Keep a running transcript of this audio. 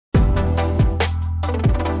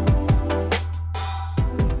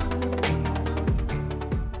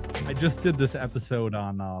just did this episode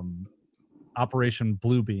on Operation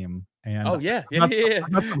Bluebeam, and Oh yeah, I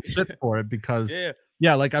got some shit for it because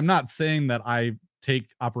like I'm not saying that I take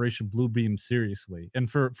Operation Bluebeam seriously. And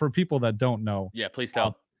for people that don't know, please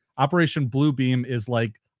tell. Operation Bluebeam is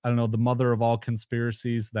like, I don't know, the mother of all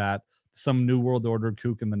conspiracies, that some New World Order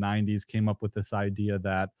kook in the 90s came up with this idea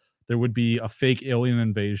that there would be a fake alien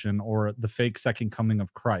invasion or the fake second coming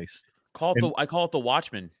of Christ. I call it the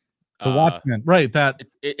Watchmen. The Watchmen, right? That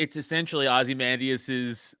it's essentially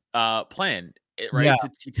Ozymandias's plan, right?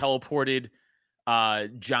 He teleported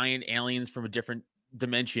giant aliens from a different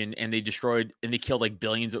dimension, and they destroyed and they killed like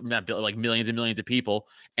millions and millions of people,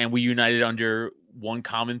 and we united under one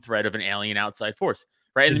common thread of an alien outside force.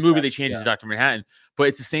 Right. In the movie, they changed it to Dr. Manhattan, but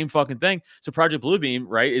it's the same fucking thing. So Project Bluebeam,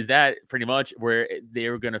 right, is that pretty much where they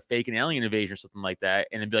were going to fake an alien invasion or something like that.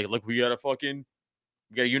 And then be like, look, we got to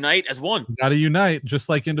unite as one. We got to unite, just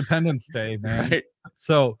like Independence Day, man. Right.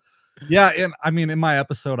 So, yeah. And I mean, in my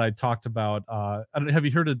episode, I talked about, have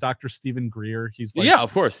you heard of Dr. Stephen Greer? He's like,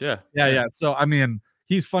 of course. Yeah. So, I mean,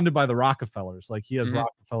 he's funded by the Rockefellers. Like, he has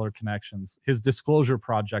Rockefeller connections. His Disclosure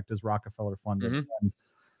Project is Rockefeller funded. And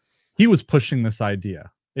he was pushing this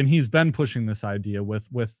idea, and he's been pushing this idea with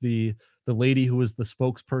the lady who was the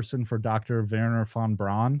spokesperson for Dr. Werner von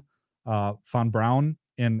Braun,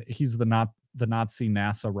 and he's the Nazi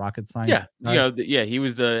NASA rocket scientist. He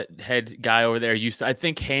was the head guy over there. Used to, I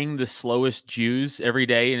think, hang the slowest Jews every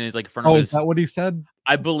day, and he's like in front of his. Is that what he said?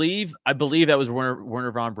 I believe that was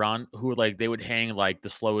Werner von Braun, who like they would hang like the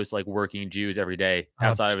slowest like working Jews every day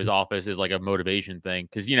outside of his office as like a motivation thing,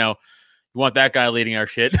 because you want that guy leading our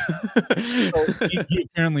shit. So he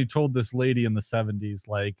apparently told this lady in the 70s,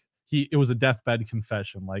 like, it was a deathbed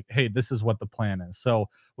confession, like, hey, this is what the plan is. So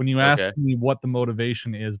when you ask me what the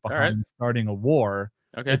motivation is behind starting a war,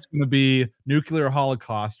 it's going to be nuclear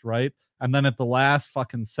holocaust, right? And then at the last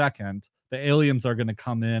fucking second, the aliens are going to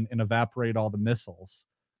come in and evaporate all the missiles.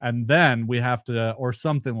 And then we have to, or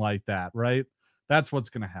something like that, right? That's what's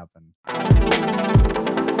going to happen.